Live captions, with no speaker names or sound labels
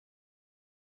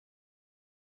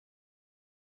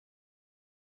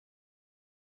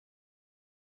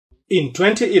In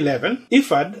 2011,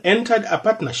 IFAD entered a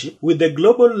partnership with the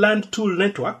Global Land Tool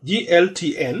Network,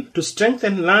 GLTN, to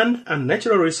strengthen land and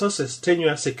natural resources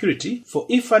tenure security for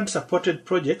IFAD-supported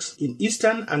projects in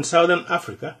Eastern and Southern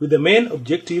Africa with the main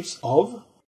objectives of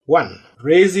 1.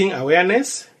 Raising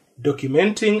awareness,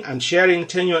 documenting and sharing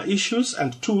tenure issues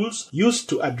and tools used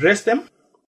to address them.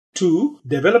 2.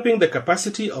 Developing the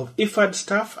capacity of IFAD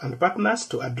staff and partners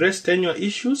to address tenure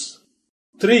issues.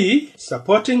 3.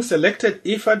 Supporting selected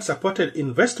IFAD-supported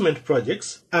investment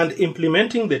projects and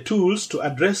implementing the tools to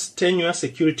address tenure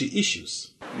security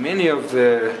issues. Many of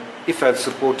the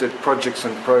IFAD-supported projects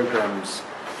and programs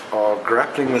are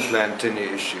grappling with land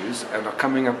tenure issues and are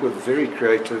coming up with very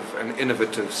creative and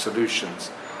innovative solutions,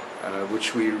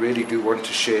 which we really do want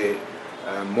to share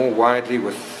more widely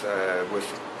with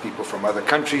people from other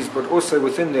countries, but also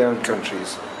within their own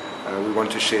countries. We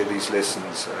want to share these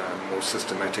lessons more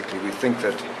systematically. We think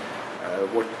that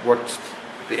what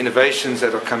the innovations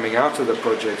that are coming out of the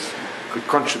projects could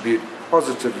contribute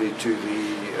positively to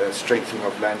the strengthening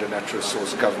of land and natural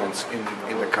resource governance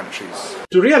in the countries.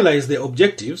 To realize the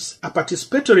objectives, a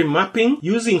participatory mapping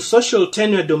using social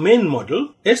tenure domain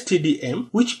model, STDM,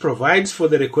 which provides for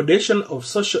the recordation of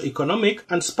socio-economic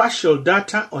and spatial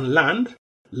data on land,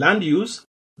 land use,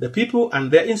 the people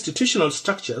and their institutional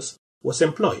structures, was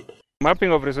employed.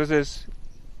 Mapping of resources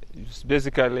is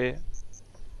basically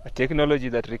a technology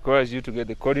that requires you to get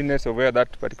the coordinates of where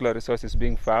that particular resource is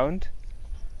being found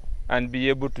and be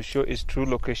able to show its true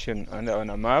location on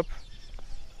a map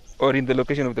or in the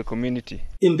location of the community.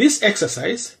 In this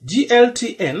exercise,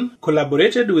 GLTN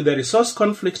collaborated with the Resource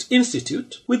Conflict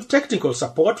Institute with technical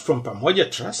support from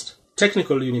Pamoja Trust,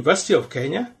 Technical University of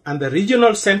Kenya, and the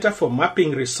Regional Center for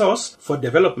Mapping Resource for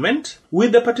Development,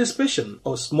 with the participation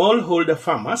of smallholder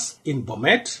farmers in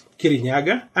Bomet,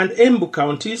 Kirinyaga, and Embu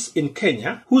counties in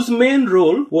Kenya, whose main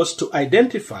role was to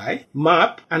identify,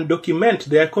 map, and document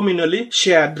their communally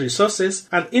shared resources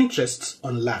and interests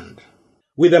on land.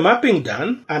 With the mapping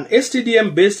done, an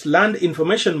STDM-based land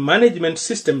information management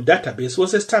system database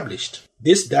was established.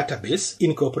 This database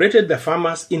incorporated the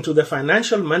farmers into the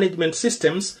financial management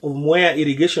systems of Mwea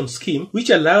irrigation scheme, which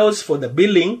allows for the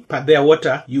billing per their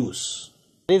water use.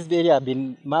 This area has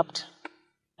been mapped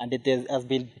and it has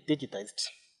been digitized.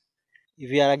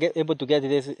 If we are able to get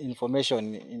this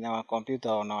information in our computer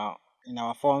or in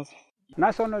our phones.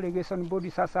 National Irrigation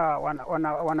Body sasa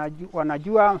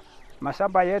wanajua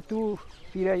mashamba yetu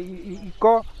vile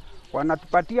iko,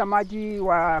 wanatupatia maji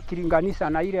wakilinganisha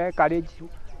na ile acreage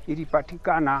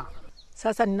ilipatikana.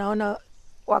 Sasa ninaona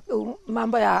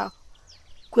mambo ya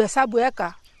kuhesabu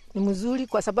eka ni mzuri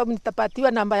kwa sababu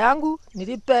nitapatiwa namba yangu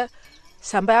nilipe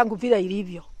shamba yangu vile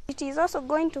ilivyo. It is also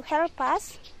going to help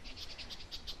us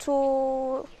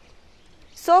to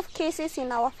solve cases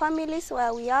in our families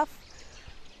where we have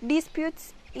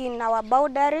disputes in our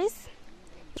boundaries.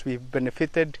 We've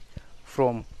benefited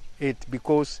from it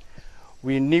because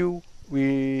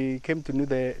we came to know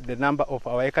the number of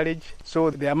our acreage. So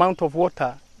the amount of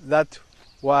water that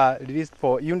were released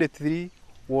for Unit 3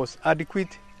 was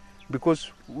adequate because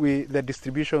the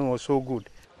distribution was so good.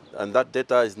 And that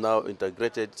data is now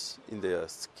integrated in the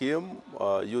scheme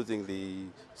using the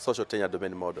social tenure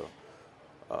domain model.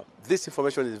 This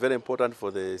information is very important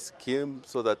for the scheme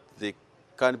so that they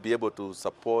can be able to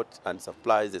support and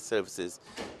supply the services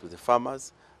to the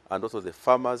farmers, and also the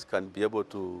farmers can be able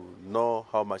to know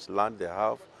how much land they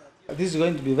have. This is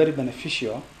going to be very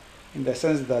beneficial in the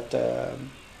sense that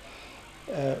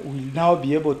we'll now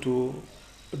be able to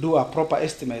do a proper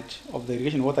estimate of the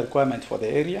irrigation water requirement for the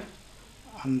area,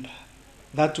 and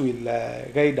that will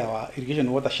guide our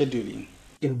irrigation water scheduling.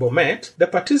 In Bomet, the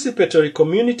participatory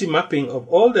community mapping of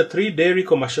all the 3 dairy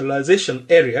commercialization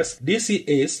areas,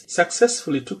 DCAs,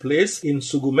 successfully took place in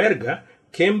Sugumerga,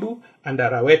 Kembu, and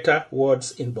Araweta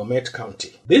wards in Bomet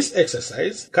County. This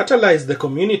exercise catalyzed the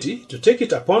community to take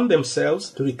it upon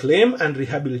themselves to reclaim and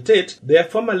rehabilitate their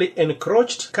formerly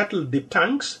encroached cattle dip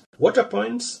tanks, water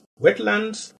points,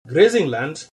 wetlands, grazing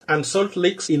lands, and salt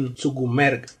lakes in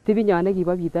Sugumerga.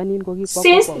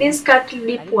 Since this cattle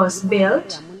dip was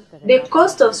built, the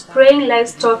cost of spraying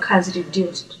livestock has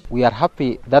reduced. We are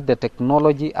happy that the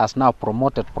technology has now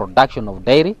promoted production of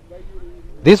dairy.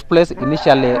 This place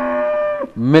initially,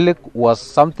 milk was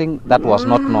something that was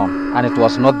not known and it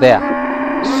was not there.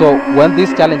 So when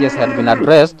these challenges had been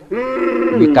addressed,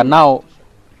 we can now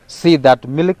see that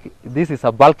milk, this is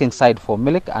a bulking site for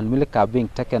milk, and milk are being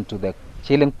taken to the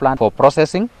chilling plant for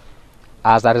processing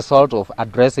as a result of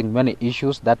addressing many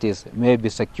issues, that is maybe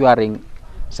securing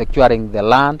securing the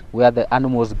land where the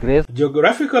animals graze.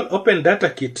 Geographical Open Data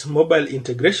Kit mobile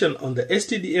integration on the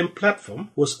STDM platform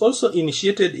was also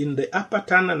initiated in the Upper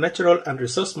Tana Natural and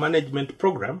Resource Management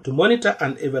Program to monitor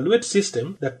and evaluate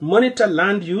systems that monitor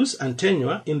land use and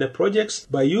tenure in the projects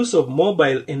by use of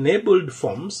mobile-enabled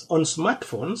forms on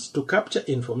smartphones to capture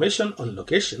information on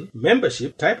location,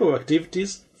 membership, type of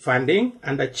activities, funding,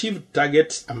 and achieved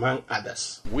targets, among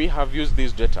others. We have used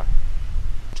this data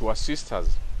to assist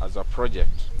us as a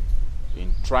project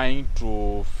in trying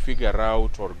to figure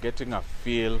out or getting a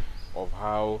feel of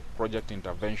how project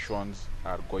interventions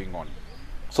are going on.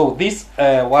 So this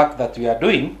work that we are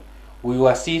doing will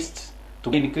assist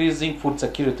to increasing food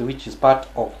security, which is part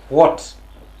of what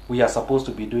we are supposed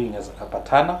to be doing as a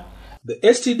Patana. The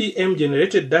STDM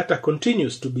generated data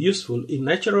continues to be useful in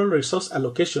natural resource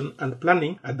allocation and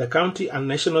planning at the county and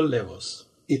national levels.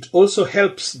 It also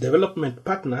helps development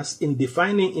partners in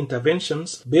defining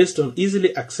interventions based on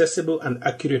easily accessible and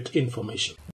accurate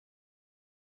information.